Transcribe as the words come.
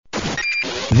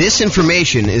This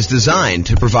information is designed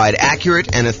to provide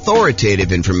accurate and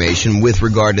authoritative information with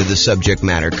regard to the subject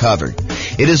matter covered.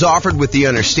 It is offered with the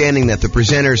understanding that the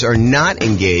presenters are not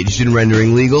engaged in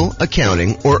rendering legal,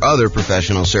 accounting, or other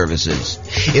professional services.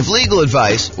 If legal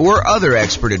advice or other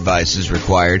expert advice is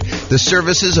required, the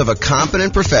services of a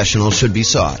competent professional should be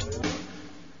sought.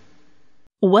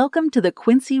 Welcome to the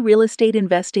Quincy Real Estate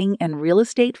Investing and Real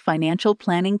Estate Financial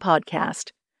Planning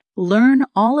Podcast. Learn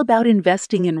all about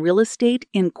investing in real estate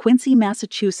in Quincy,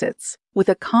 Massachusetts, with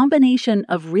a combination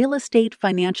of real estate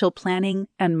financial planning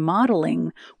and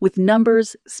modeling with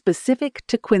numbers specific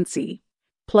to Quincy,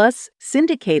 plus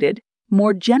syndicated,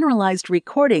 more generalized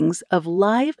recordings of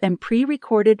live and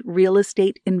pre-recorded real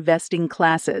estate investing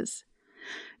classes.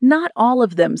 Not all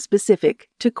of them specific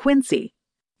to Quincy.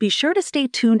 Be sure to stay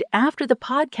tuned after the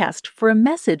podcast for a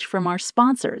message from our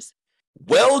sponsors.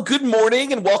 Well, good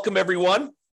morning and welcome,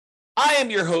 everyone. I am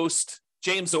your host,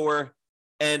 James Orr,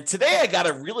 and today I got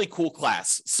a really cool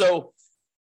class. So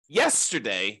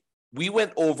yesterday, we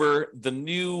went over the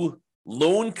new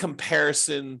loan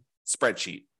comparison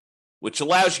spreadsheet, which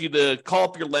allows you to call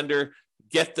up your lender,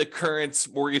 get the current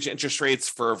mortgage interest rates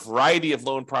for a variety of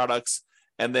loan products,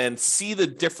 and then see the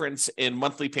difference in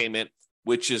monthly payment,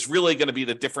 which is really going to be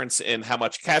the difference in how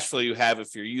much cash flow you have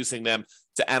if you're using them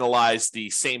to analyze the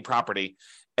same property.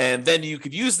 And then you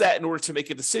could use that in order to make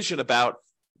a decision about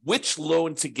which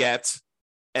loan to get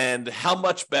and how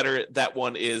much better that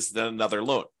one is than another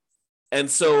loan.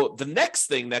 And so the next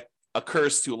thing that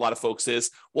occurs to a lot of folks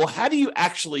is, well, how do you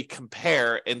actually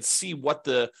compare and see what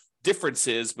the difference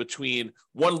is between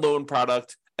one loan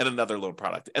product and another loan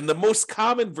product? And the most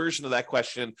common version of that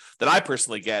question that I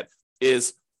personally get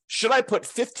is, should I put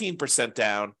 15%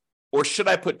 down or should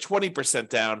I put 20%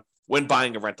 down when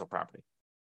buying a rental property?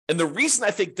 And the reason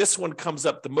I think this one comes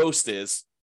up the most is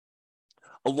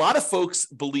a lot of folks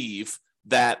believe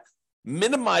that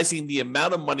minimizing the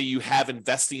amount of money you have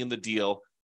investing in the deal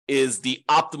is the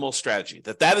optimal strategy,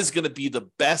 that is going to be the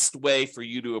best way for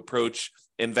you to approach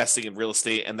investing in real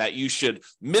estate, and that you should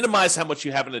minimize how much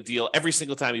you have in a deal every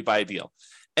single time you buy a deal.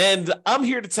 And I'm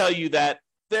here to tell you that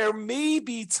there may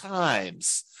be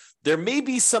times, there may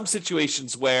be some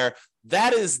situations where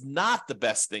that is not the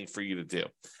best thing for you to do.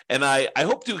 And I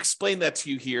hope to explain that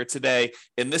to you here today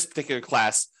in this particular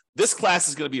class. This class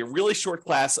is going to be a really short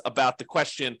class about the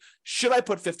question, should I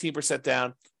put 15%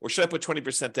 down or should I put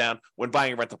 20% down when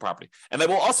buying a rental property? And I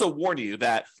will also warn you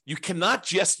that you cannot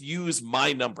just use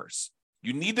my numbers.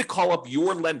 You need to call up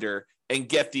your lender and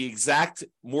get the exact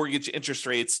mortgage interest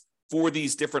rates for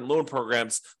these different loan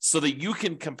programs so that you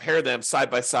can compare them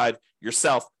side by side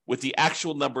yourself with the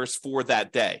actual numbers for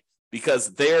that day,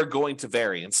 because they're going to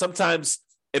vary. And sometimes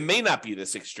it may not be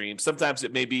this extreme. Sometimes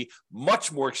it may be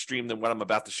much more extreme than what I'm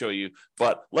about to show you,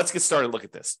 but let's get started and look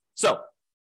at this. So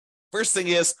first thing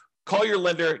is, call your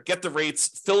lender, get the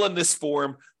rates, fill in this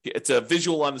form. It's a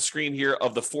visual on the screen here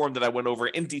of the form that I went over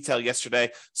in detail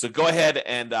yesterday. So go ahead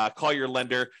and call your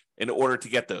lender in order to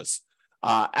get those.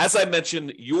 As I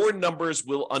mentioned, your numbers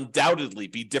will undoubtedly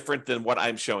be different than what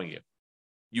I'm showing you.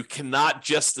 You cannot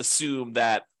just assume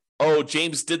that, oh,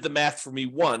 James did the math for me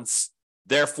once,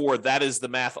 therefore that is the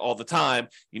math all the time.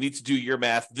 You need to do your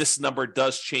math. This number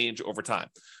does change over time.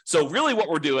 So really what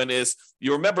we're doing is,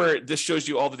 you remember this shows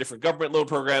you all the different government loan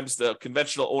programs, the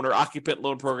conventional owner-occupant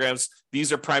loan programs.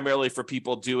 These are primarily for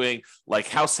people doing like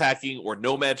house hacking or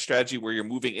nomad strategy where you're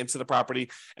moving into the property.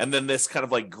 And then this kind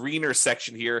of like greener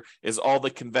section here is all the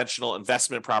conventional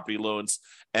investment property loans.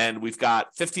 And we've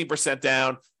got 15%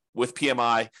 down with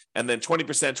PMI, and then 20%,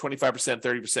 25%,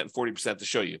 30%, and 40% to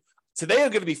show you. Today, I'm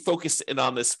going to be focused in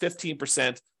on this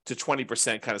 15% to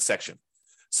 20% kind of section.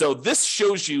 So this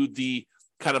shows you the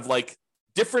kind of like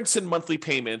difference in monthly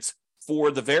payments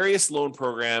for the various loan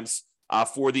programs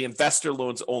for the investor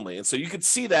loans only. And so you can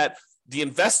see that the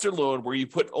investor loan where you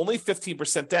put only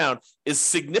 15% down is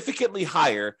significantly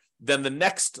higher than the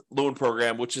next loan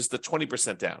program, which is the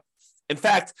 20% down. In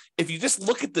fact, if you just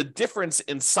look at the difference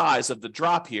in size of the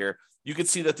drop here, you can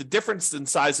see that the difference in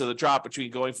size of the drop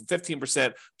between going from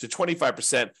 15% to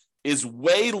 25% is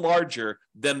way larger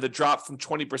than the drop from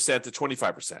 20% to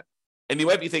 25%. And you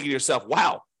might be thinking to yourself,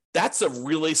 wow, that's a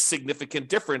really significant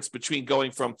difference between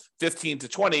going from 15 to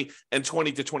 20 and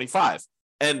 20 to 25.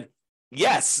 And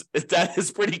yes, that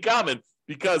is pretty common,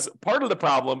 because part of the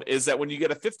problem is that when you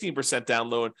get a 15% down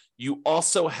loan, you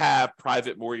also have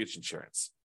private mortgage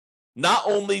insurance. Not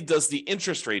only does the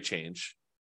interest rate change,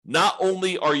 not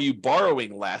only are you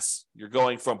borrowing less, you're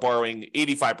going from borrowing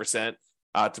 85%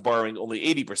 to borrowing only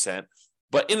 80%,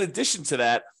 but in addition to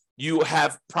that, you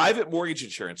have private mortgage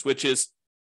insurance, which is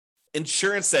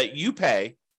insurance that you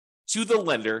pay to the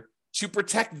lender to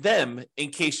protect them in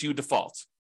case you default.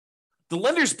 The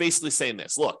lender's basically saying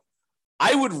this, look,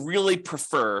 I would really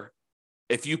prefer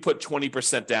if you put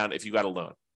 20% down if you got a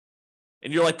loan.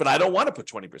 And you're like, but I don't want to put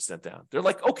 20% down. They're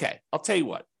like, okay, I'll tell you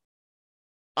what.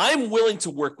 I'm willing to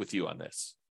work with you on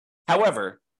this.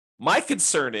 However, my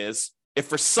concern is if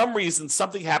for some reason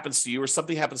something happens to you or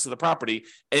something happens to the property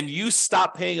and you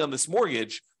stop paying on this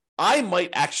mortgage, I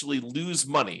might actually lose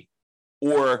money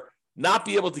or not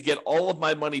be able to get all of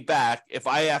my money back if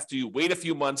I have to wait a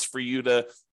few months for you to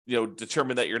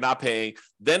determine that you're not paying,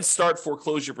 then start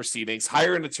foreclosure proceedings,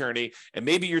 hire an attorney, and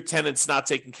maybe your tenant's not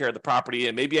taking care of the property,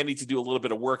 and maybe I need to do a little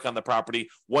bit of work on the property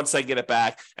once I get it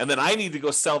back, and then I need to go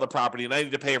sell the property, and I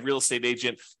need to pay a real estate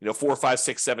agent, 4, 5,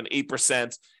 6, 7,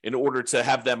 8% in order to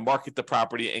have them market the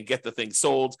property and get the thing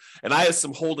sold. And I have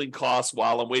some holding costs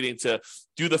while I'm waiting to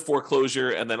do the foreclosure,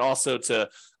 and then also to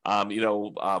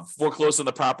foreclose on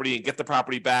the property and get the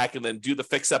property back, and then do the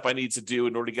fix up I need to do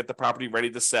in order to get the property ready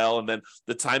to sell. And then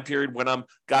the time period when I'm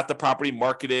got the property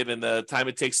marketed and the time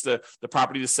it takes the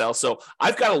property to sell. So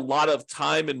I've got a lot of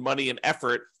time and money and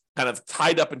effort kind of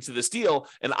tied up into this deal.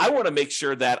 And I want to make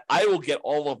sure that I will get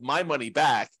all of my money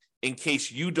back in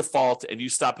case you default and you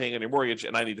stop paying on your mortgage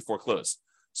and I need to foreclose.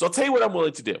 So I'll tell you what I'm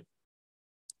willing to do.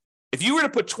 If you were to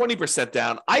put 20%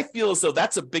 down, I feel as though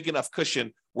that's a big enough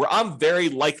cushion where I'm very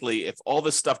likely, if all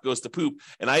this stuff goes to poop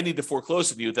and I need to foreclose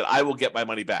with you, that I will get my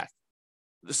money back.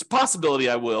 There's a possibility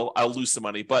I'll lose some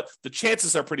money, but the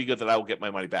chances are pretty good that I will get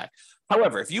my money back.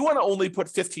 However, if you want to only put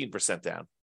 15% down,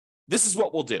 this is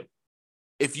what we'll do.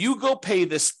 If you go pay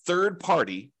this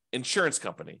third-party insurance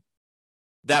company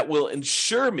that will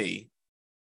insure me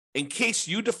in case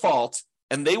you default,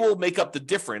 and they will make up the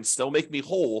difference, they'll make me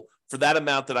whole for that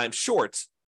amount that I'm short,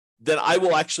 then I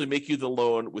will actually make you the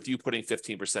loan with you putting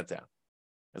 15% down.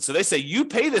 And so they say, you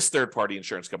pay this third-party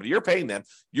insurance company, you're paying them,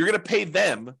 you're going to pay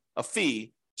them a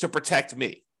fee to protect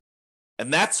me.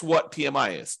 And that's what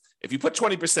PMI is. If you put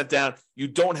 20% down, you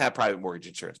don't have private mortgage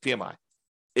insurance, PMI.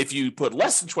 If you put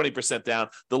less than 20% down,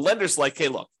 the lender's like, hey,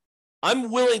 look,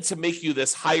 I'm willing to make you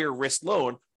this higher risk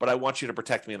loan, but I want you to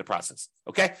protect me in the process,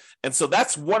 okay? And so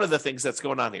that's one of the things that's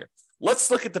going on here.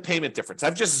 Let's look at the payment difference.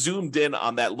 I've just zoomed in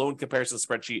on that loan comparison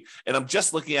spreadsheet, and I'm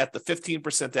just looking at the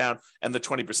 15% down and the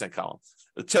 20% column.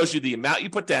 It tells you the amount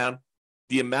you put down,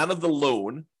 the amount of the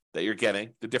loan that you're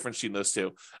getting, the difference between those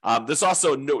two. There's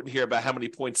also a note in here about how many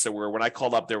points there were. When I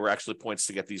called up, there were actually points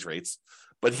to get these rates.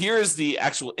 But here is the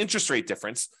actual interest rate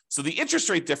difference. So the interest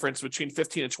rate difference between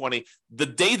 15 and 20, the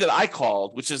day that I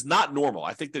called, which is not normal.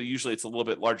 I think that usually it's a little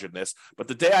bit larger than this, but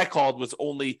the day I called was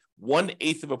only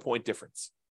 1/8 of a point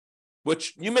difference,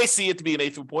 which you may see it to be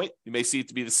 1/8 of a point. You may see it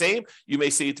to be the same. You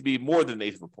may see it to be more than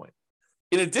 1/8 of a point.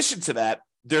 In addition to that,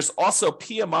 there's also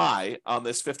PMI on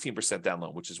this 15% down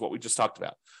loan, which is what we just talked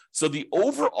about. So the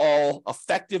overall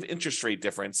effective interest rate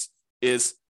difference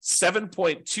is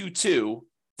 7.22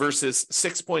 versus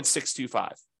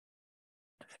 6.625.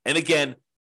 And again,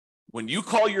 when you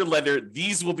call your lender,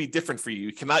 these will be different for you.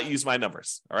 You cannot use my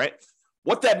numbers, all right?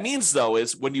 What that means, though,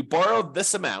 is when you borrow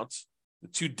this amount, the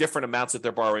two different amounts that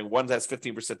they're borrowing, one has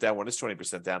 15% down, one is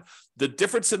 20% down, the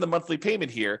difference in the monthly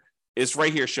payment here is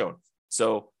right here shown.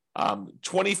 So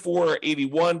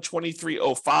 $24.81,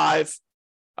 $23.05.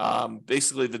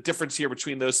 Basically, the difference here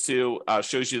between those two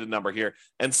shows you the number here.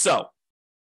 And so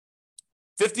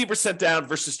 50% down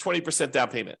versus 20% down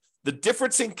payment. The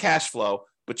difference in cash flow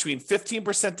between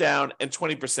 15% down and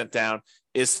 20% down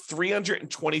is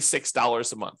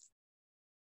 $326 a month.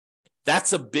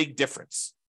 That's a big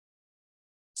difference.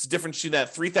 It's the difference between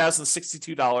that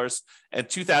 $3,062 and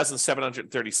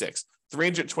 $2,736,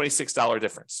 $326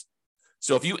 difference.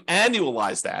 So if you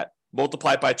annualize that,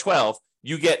 multiply it by 12,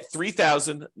 you get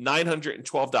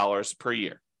 $3,912 per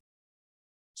year.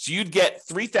 So you'd get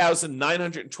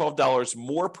 $3,912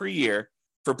 more per year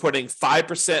for putting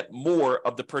 5% more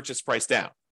of the purchase price down.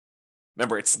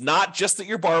 Remember, it's not just that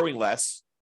you're borrowing less,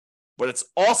 but it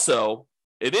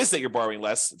is that you're borrowing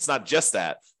less. It's not just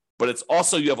that, but it's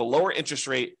also you have a lower interest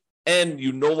rate and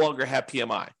you no longer have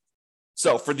PMI.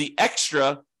 So for the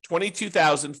extra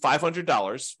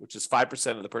 $22,500, which is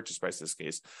 5% of the purchase price in this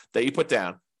case, that you put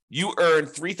down, you earn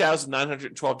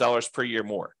 $3,912 per year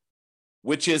more,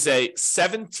 which is a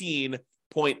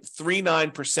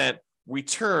 17.39%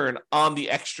 return on the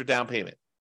extra down payment.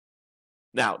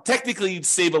 Now, technically, you'd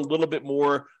save a little bit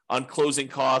more on closing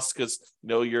costs because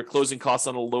your closing costs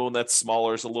on a loan that's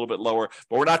smaller is a little bit lower,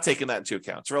 but we're not taking that into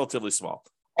account. It's relatively small.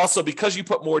 Also, because you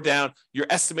put more down, your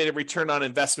estimated return on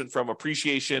investment from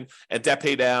appreciation and debt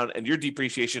pay down and your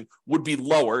depreciation would be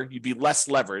lower. You'd be less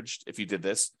leveraged if you did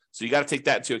this. So you got to take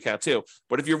that into account too.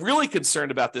 But if you're really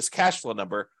concerned about this cash flow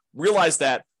number, realize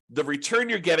that the return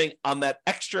you're getting on that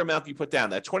extra amount you put down,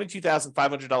 that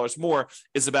 $22,500 more,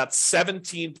 is about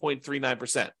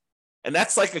 17.39%. And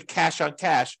that's like a cash on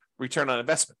cash return on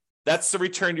investment. That's the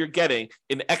return you're getting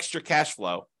in extra cash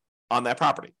flow on that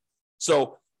property.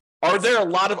 So are there a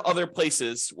lot of other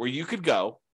places where you could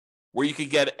go where you could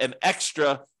get an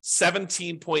extra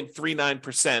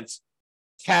 17.39%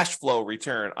 cash flow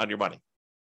return on your money?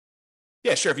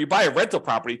 Yeah, sure. If you buy a rental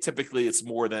property, typically it's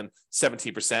more than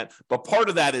 17%, but part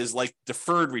of that is like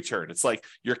deferred return. It's like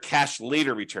your cash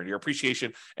later return, your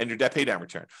appreciation and your debt pay down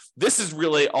return. This is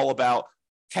really all about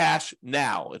cash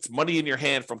now. It's money in your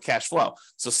hand from cash flow.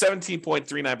 So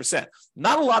 17.39%.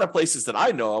 Not a lot of places that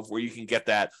I know of where you can get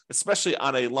that, especially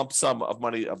on a lump sum of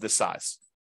money of this size.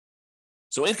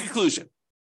 So in conclusion,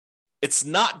 it's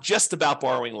not just about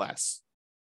borrowing less.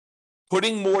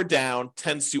 Putting more down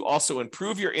tends to also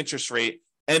improve your interest rate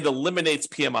and eliminates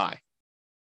PMI.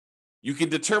 You can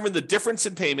determine the difference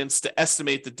in payments to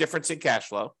estimate the difference in cash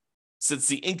flow, since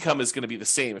the income is going to be the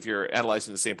same if you're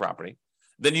analyzing the same property.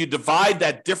 Then you divide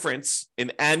that difference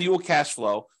in annual cash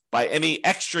flow by any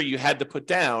extra you had to put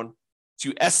down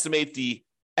to estimate the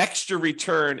extra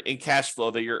return in cash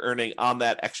flow that you're earning on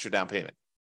that extra down payment.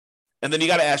 And then you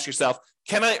got to ask yourself,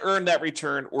 can I earn that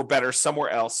return or better somewhere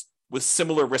else with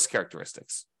similar risk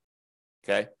characteristics?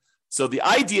 Okay. So the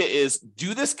idea is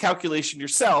do this calculation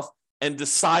yourself and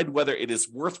decide whether it is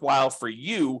worthwhile for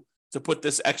you to put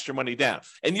this extra money down.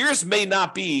 And yours may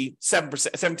not be 7%,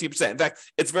 17%. In fact,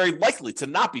 it's very likely to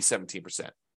not be 17%.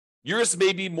 Yours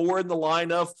may be more in the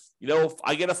line of, if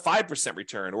I get a 5%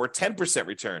 return or a 10%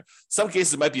 return. Some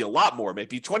cases it might be a lot more,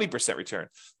 maybe 20% return.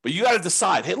 But you got to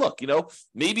decide, hey, look,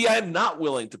 maybe I'm not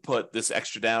willing to put this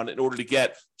extra down in order to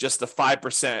get just a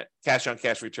 5% cash on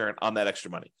cash return on that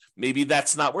extra money. Maybe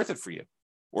that's not worth it for you.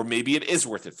 Or maybe it is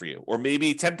worth it for you. Or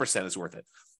maybe 10% is worth it.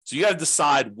 So you got to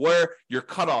decide where your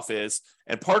cutoff is.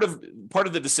 And part of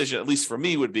the decision, at least for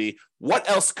me, would be what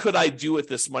else could I do with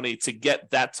this money to get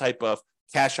that type of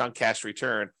cash on cash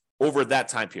return over that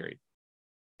time period.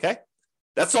 Okay.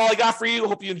 That's all I got for you.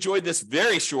 Hope you enjoyed this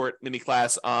very short mini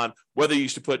class on whether you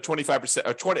should put 25%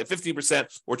 or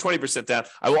 15% or 20% down.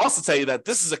 I will also tell you that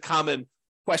this is a common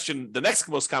question. The next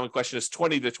most common question is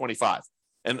 20 to 25.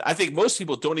 And I think most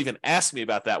people don't even ask me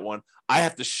about that one. I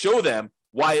have to show them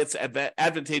why it's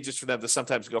advantageous for them to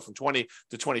sometimes go from 20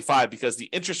 to 25 because the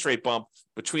interest rate bump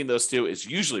between those two is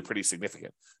usually pretty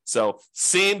significant. So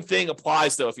same thing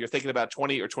applies, though, if you're thinking about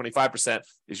 20 or 25%,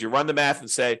 is you run the math and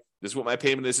say, this is what my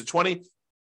payment is at 20,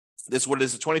 this is what it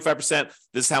is at 25%,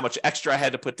 this is how much extra I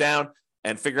had to put down,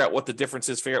 and figure out what the difference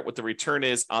is, figure out what the return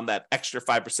is on that extra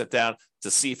 5% down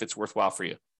to see if it's worthwhile for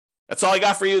you. That's all I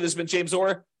got for you. This has been James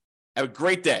Orr. Have a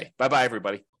great day. Bye-bye,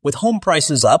 everybody. With home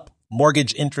prices up,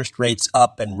 mortgage interest rates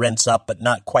up, and rents up, but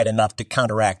not quite enough to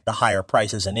counteract the higher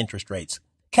prices and interest rates,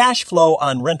 cash flow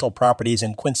on rental properties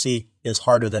in Quincy is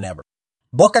harder than ever.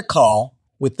 Book a call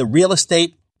with the Real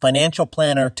Estate Financial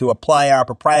Planner to apply our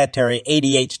proprietary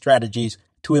 88 strategies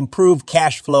to improve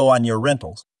cash flow on your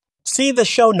rentals. See the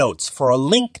show notes for a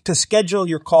link to schedule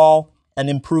your call and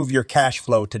improve your cash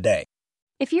flow today.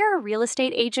 If you're a real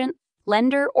estate agent,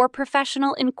 lender, or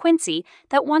professional in Quincy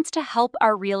that wants to help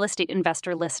our real estate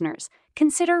investor listeners,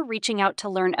 consider reaching out to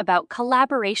learn about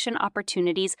collaboration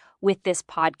opportunities with this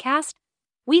podcast.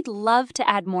 We'd love to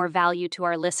add more value to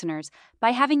our listeners by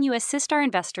having you assist our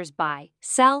investors buy,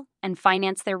 sell, and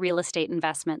finance their real estate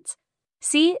investments.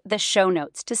 See the show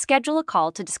notes to schedule a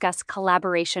call to discuss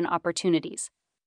collaboration opportunities.